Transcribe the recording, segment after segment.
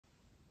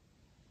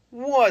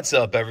What's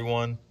up,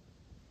 everyone?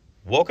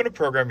 Welcome to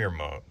Program Your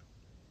Mode.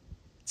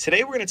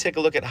 Today we're going to take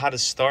a look at how to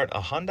start a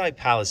Hyundai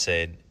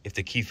Palisade if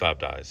the key fob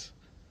dies.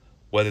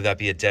 Whether that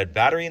be a dead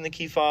battery in the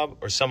key fob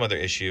or some other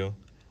issue,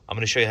 I'm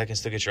going to show you how you can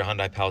still get your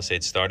Hyundai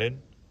Palisade started.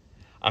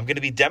 I'm going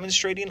to be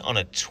demonstrating on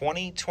a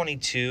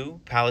 2022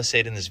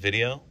 Palisade in this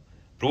video,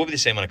 but it will be the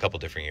same on a couple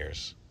different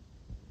years.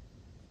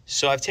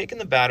 So I've taken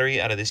the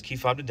battery out of this key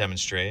fob to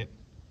demonstrate.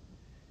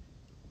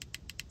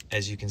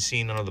 As you can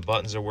see, none of the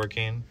buttons are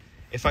working.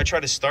 If I try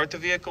to start the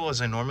vehicle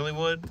as I normally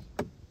would,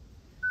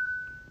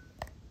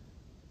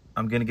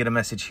 I'm going to get a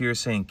message here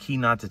saying key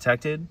not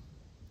detected.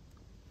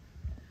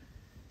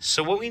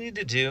 So what we need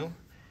to do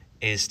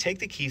is take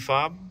the key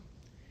fob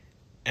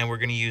and we're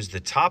going to use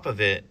the top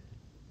of it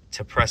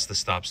to press the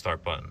stop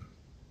start button.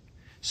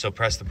 So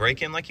press the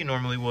brake in like you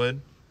normally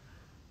would.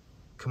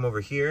 Come over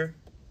here.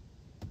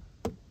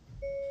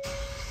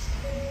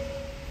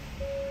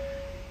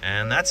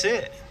 And that's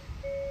it.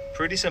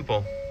 Pretty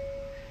simple.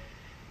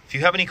 If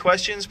you have any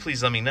questions,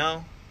 please let me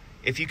know.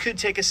 If you could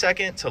take a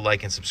second to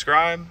like and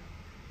subscribe,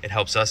 it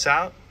helps us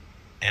out,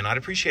 and I'd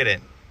appreciate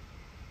it.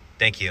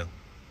 Thank you.